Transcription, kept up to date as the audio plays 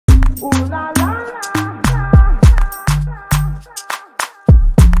Ooh la la la.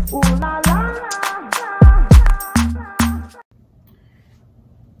 Ooh la la la.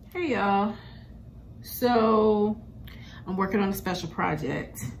 Hey y'all. So I'm working on a special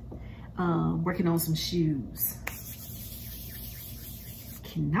project. Working on some shoes.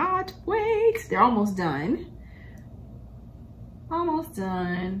 Cannot wait. They're almost done. Almost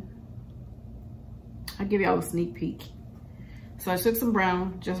done. I'll give y'all a sneak peek. So I took some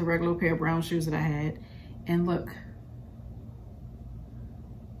brown, just a regular pair of brown shoes that I had, and look,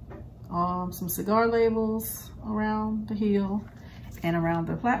 some cigar labels around the heel and around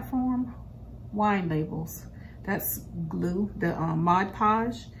the platform, wine labels. That's glue, the Mod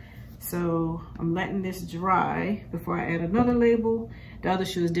Podge. So I'm letting this dry before I add another label. The other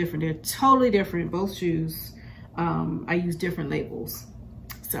shoe is different. They're totally different, both shoes. I use different labels.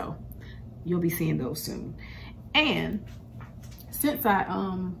 So you'll be seeing those soon. And since I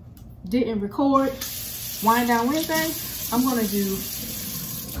didn't record Wind Down Wednesday, I'm gonna do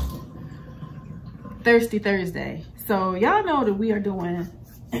Thirsty Thursday. So y'all know that we are doing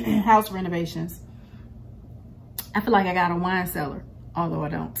house renovations. I feel like I got a wine cellar, although I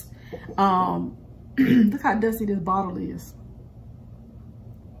don't. Look how dusty this bottle is.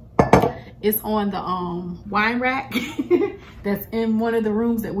 It's on the wine rack that's in one of the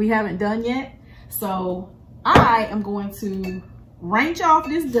rooms that we haven't done yet. So I am going to range off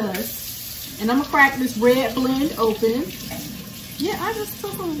this dust, and I'm gonna crack this red blend open. Yeah, I just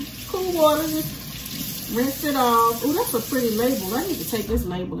took some cool water, just rinsed it off. Oh, that's a pretty label. I need to take this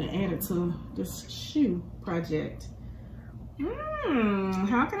label and add it to this shoe project.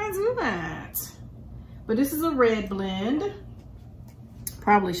 How can I do that? But this is a red blend.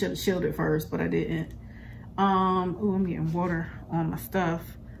 Probably should have chilled it first, but I didn't. Oh, I'm getting water on my stuff.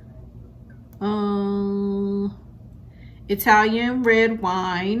 Italian red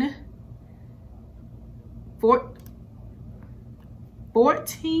wine.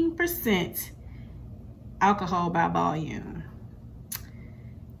 14% alcohol by volume.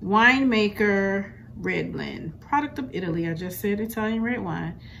 Winemaker red blend. Product of Italy. I just said Italian red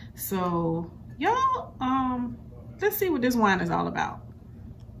wine. So y'all, let's see what this wine is all about.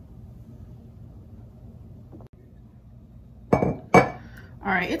 All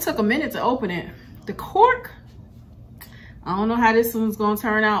right, it took a minute to open it. The cork, I don't know how this one's gonna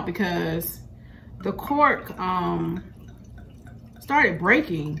turn out because the cork started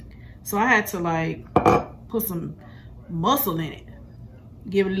breaking. So I had to like put some muscle in it.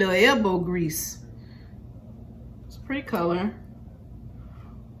 Give it a little elbow grease. It's a pretty color.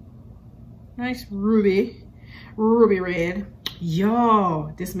 Nice ruby red.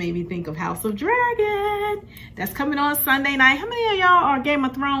 Y'all, this made me think of House of Dragon. That's coming on Sunday night. How many of y'all are Game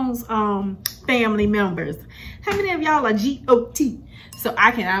of Thrones family members? How many of y'all are GOT? So I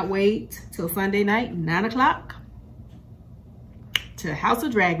cannot wait till Sunday night, 9 o'clock, to House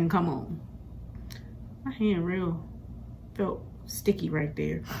of Dragon come on. My hand felt sticky right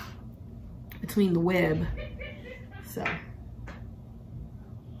there between the web. So,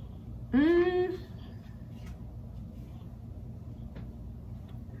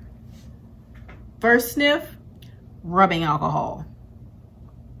 first sniff, rubbing alcohol.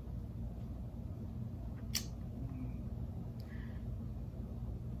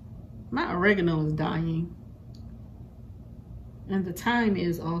 My oregano is dying. And the thyme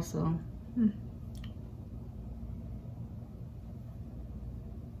is also.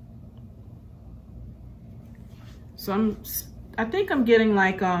 So I think I'm getting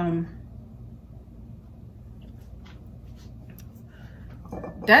like,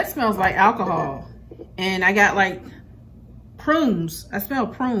 that smells like alcohol. And I got like prunes. I smell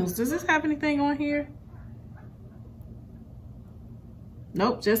prunes. Does this have anything on here?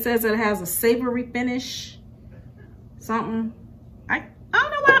 Nope, just says it has a savory finish. Something. I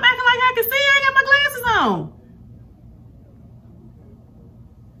don't know why I'm acting like I can see. I ain't got my glasses on.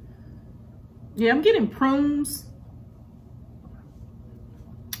 Yeah, I'm getting prunes.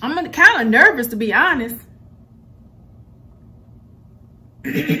 I'm kind of nervous, to be honest.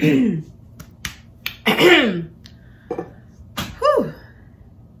 Whew.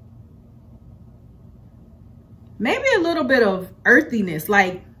 Maybe a little bit of earthiness,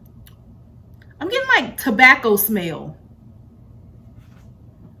 like I'm getting like tobacco smell.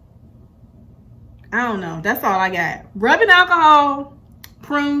 I don't know. That's all I got. Rubbing alcohol,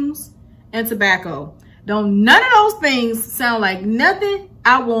 prunes, and tobacco. Don't none of those things sound like nothing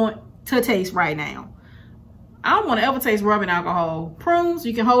I want to taste right now. I don't want to ever taste rubbing alcohol. Prunes,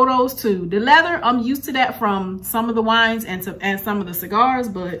 you can hold those too. The leather, I'm used to that from some of the wines and some of the cigars,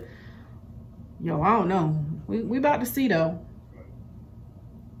 but yo, I don't know. We about to see though.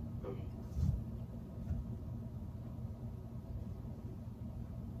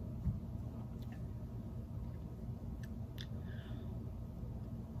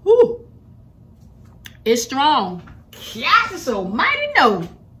 It's strong. God, it's so mighty no.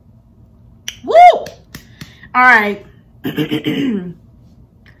 Woo! All right.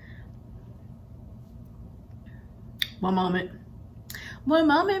 One moment. One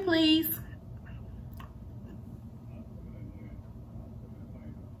moment, please.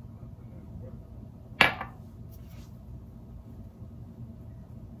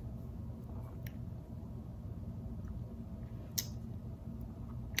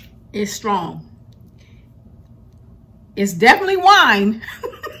 It's strong. It's definitely wine.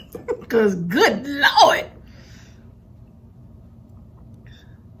 Because good Lord.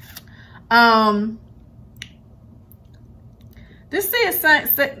 This says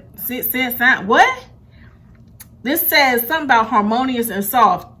what? This says something about harmonious and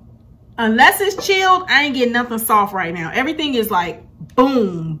soft. Unless it's chilled, I ain't getting nothing soft right now. Everything is like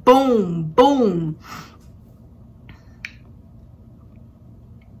boom, boom, boom.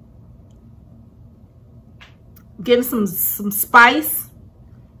 Getting some spice.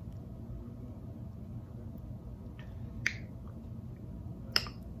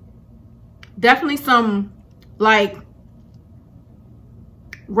 Definitely some like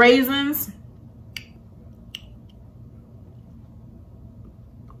raisins.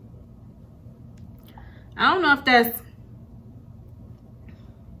 I don't know if that's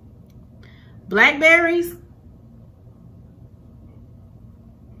blackberries.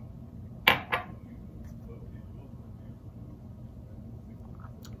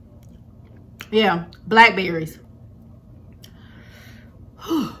 Yeah, blackberries.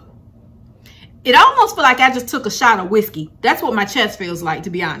 It almost feels like I just took a shot of whiskey. That's what my chest feels like,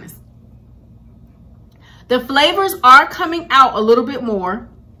 to be honest. The flavors are coming out a little bit more.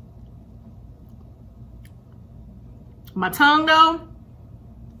 My tongue, though,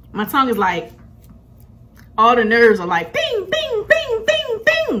 my tongue is like, all the nerves are like, bing, bing, bing, bing,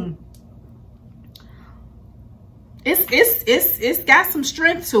 bing. It's got some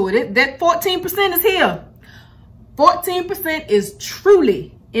strength to it. That 14% is here. 14% is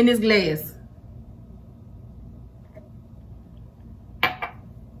truly in this glass.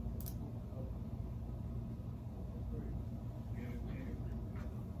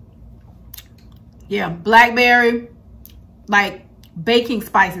 Yeah, blackberry, like baking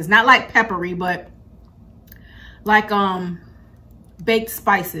spices, not like peppery, but like baked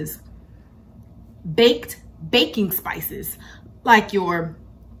spices, baked baking spices, like your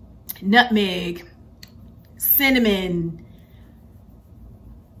nutmeg, cinnamon,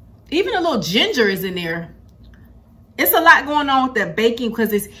 even a little ginger is in there. It's a lot going on with that baking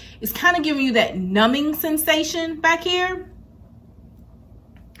because it's kind of giving you that numbing sensation back here.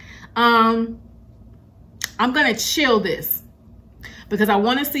 I'm gonna chill this because I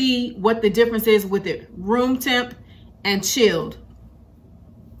want to see what the difference is with it room temp and chilled.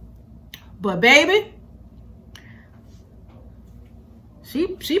 But baby,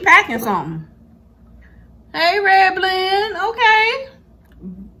 she packing something. Hey, Red Blend, okay.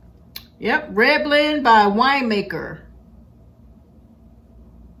 Yep, Red Blend by Winemaker.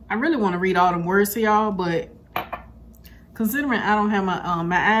 I really want to read all them words to y'all, but considering I don't have my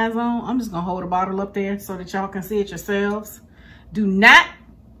my eyes on, I'm just gonna hold the bottle up there so that y'all can see it yourselves. Don't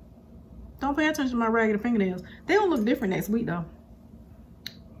pay attention to my ragged fingernails. They don't look different next week though.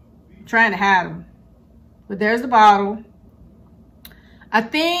 I'm trying to hide them. But there's the bottle. I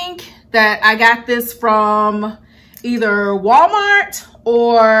think that I got this from either Walmart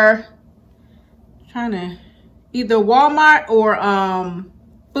or either Walmart or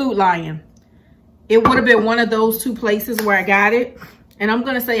Food Lion. It would have been one of those two places where I got it. And I'm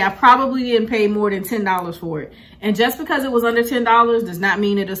going to say I probably didn't pay more than $10 for it. And just because it was under $10 does not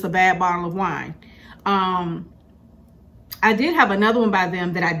mean that it's a bad bottle of wine. I did have another one by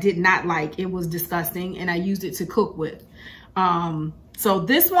them that I did not like. It was disgusting and I used it to cook with. So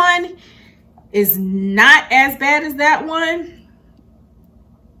this one is not as bad as that one,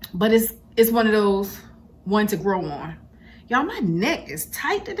 but it's one of those one to grow on. Y'all, my neck is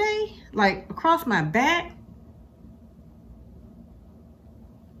tight today, like across my back.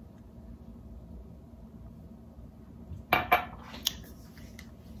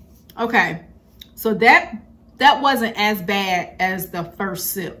 Okay, so that wasn't as bad as the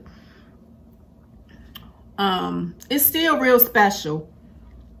first sip. It's still real special.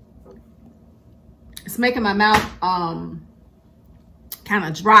 It's making my mouth kind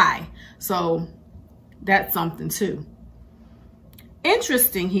of dry, so that's something too.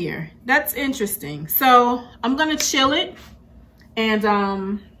 Interesting here. That's interesting. So I'm gonna chill it, and I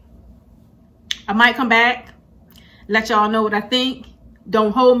might come back, let y'all know what I think.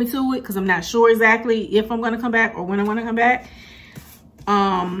 Don't hold me to it because I'm not sure exactly if I'm gonna come back or when I'm gonna come back.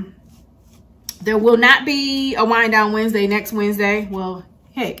 There will not be a Wind Down Wednesday next Wednesday. Well,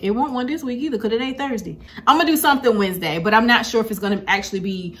 heck, it won't one this week either because it ain't Thursday. I'm going to do something Wednesday, but I'm not sure if it's going to actually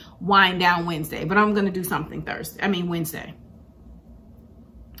be Wind Down Wednesday. But I'm going to do something Wednesday.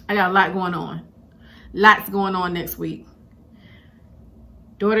 I got a lot going on. Lots going on next week.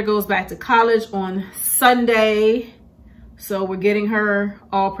 Daughter goes back to college on Sunday. So we're getting her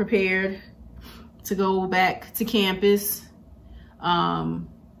all prepared to go back to campus.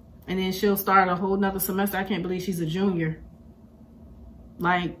 And then she'll start a whole nother semester. I can't believe she's a junior.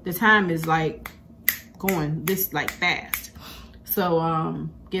 Like, the time is like going this like fast. So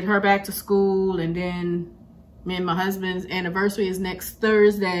get her back to school, and then me and my husband's anniversary is next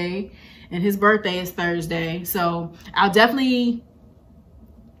Thursday and his birthday is Thursday. So I'll definitely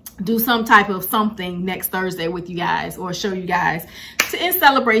do some type of something next Thursday with you guys, or show you guys in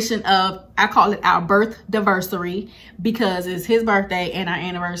celebration of, I call it our birth-diversary, because it's his birthday and our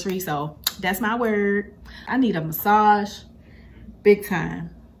anniversary. So that's my word. I need a massage big time.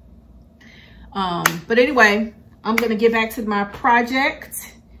 But anyway, I'm gonna get back to my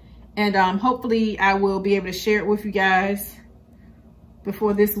project, and hopefully I will be able to share it with you guys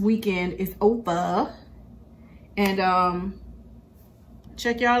before this weekend is over, and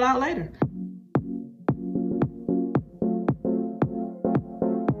check y'all out later.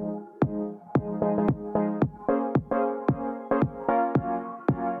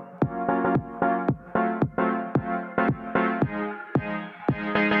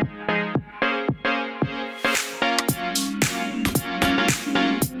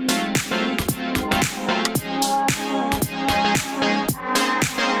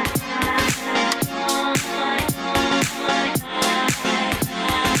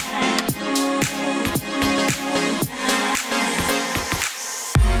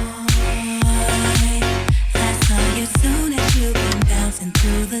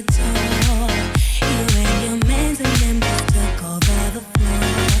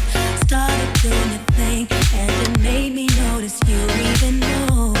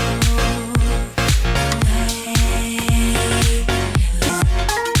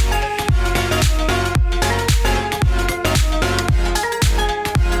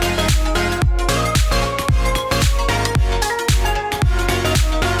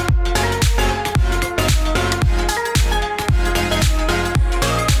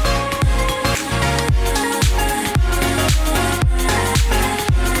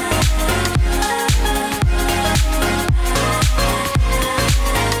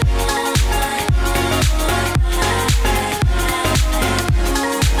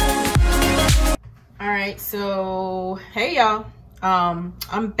 So hey y'all,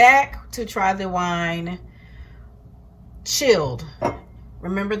 I'm back to try the wine Chilled.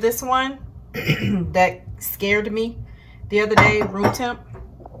 Remember this one that scared me the other day, room temp?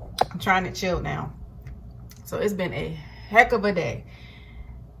 I'm trying it chilled now. So it's been a heck of a day.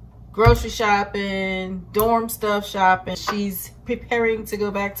 Grocery shopping, dorm stuff shopping. She's preparing to go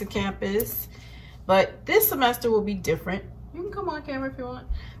back to campus, but this semester will be different. You can come on camera if you want,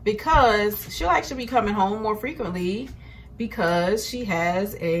 because she'll actually be coming home more frequently because she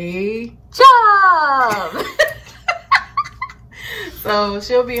has a job. So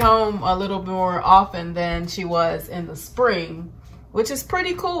she'll be home a little more often than she was in the spring, which is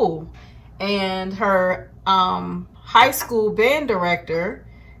pretty cool. And her high school band director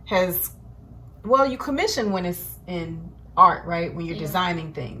has, well, you commission when it's in art, right? When you're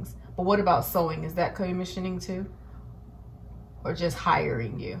designing things. But what about sewing? Is that commissioning too? Or just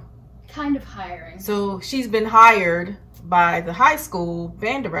hiring you? Kind of hiring. So she's been hired by the high school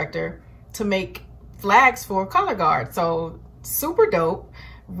band director to make flags for color guard. So super dope.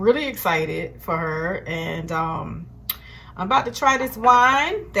 Really excited for her. And I'm about to try this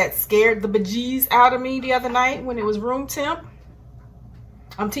wine that scared the bejeez out of me the other night when it was room temp.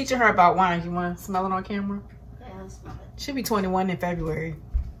 I'm teaching her about wine. You want to smell it on camera? Yeah, let's smell it. She'll be 21 in February.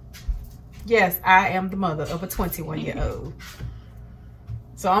 Yes, I am the mother of a 21-year-old.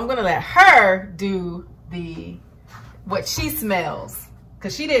 So I'm gonna let her do what she smells,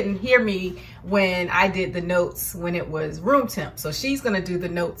 because she didn't hear me when I did the notes when it was room temp. So she's gonna do the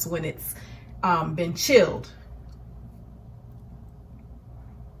notes when it's been chilled.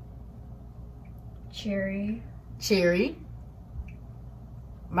 Cherry. Cherry.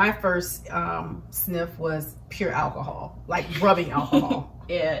 My first sniff was pure alcohol, like rubbing alcohol.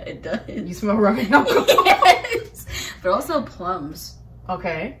 Yeah, it does. You smell rubbing alcohol? Yes. But also plums.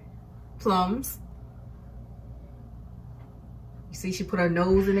 Okay. Plums. You see, she put her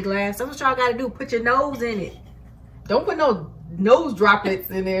nose in the glass. That's what y'all gotta do. Put your nose in it. Don't put no nose droplets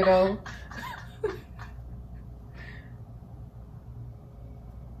in there, though.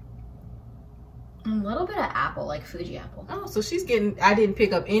 little bit of apple, like Fuji apple. Oh, so she's getting, I didn't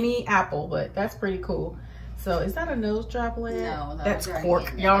pick up any apple, but that's pretty cool. So is that a nose droplet? No, that's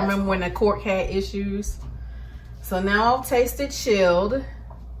cork. Y'all remember when the cork had issues? So now I'll taste it chilled.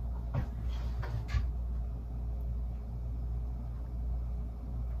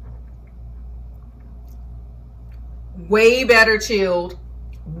 Way better chilled,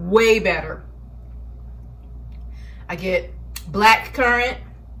 way better. I get black currant,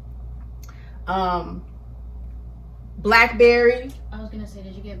 blackberry. I was gonna say,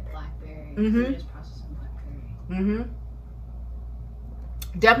 did you get blackberry? Mm-hmm. You just processed some blackberry. Mm-hmm.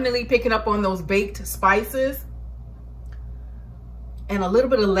 Definitely picking up on those baked spices and a little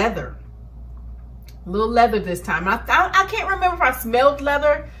bit of leather. A little leather this time. I can't remember if I smelled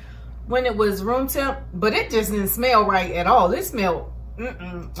leather when it was room temp, but it just didn't smell right at all. It smelled,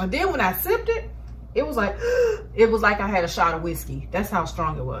 and then when I sipped it, it was like I had a shot of whiskey. That's how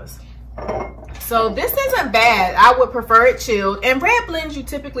strong it was. So this isn't bad. I would prefer it chilled, and red blends you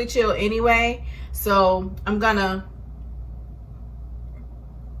typically chill anyway. So I'm gonna,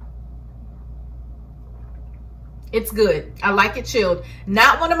 it's good. I like it chilled.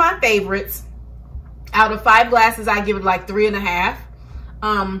 Not one of my favorites. Out of 5 glasses, I give it like 3.5.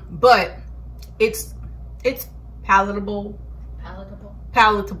 But it's palatable.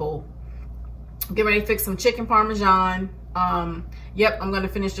 Palatable. Get ready to fix some chicken parmesan. Yep, I'm gonna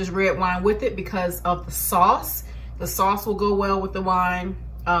finish this red wine with it because of the sauce. The sauce will go well with the wine.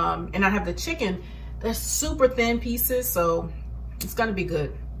 And I have the chicken. They're super thin pieces, so it's gonna be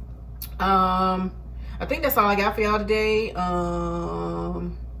good. I think that's all I got for y'all today.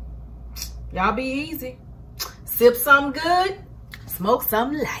 Y'all be easy. Sip some good. Smoke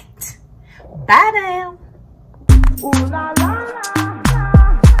some light. Bye now. Ooh, la, la.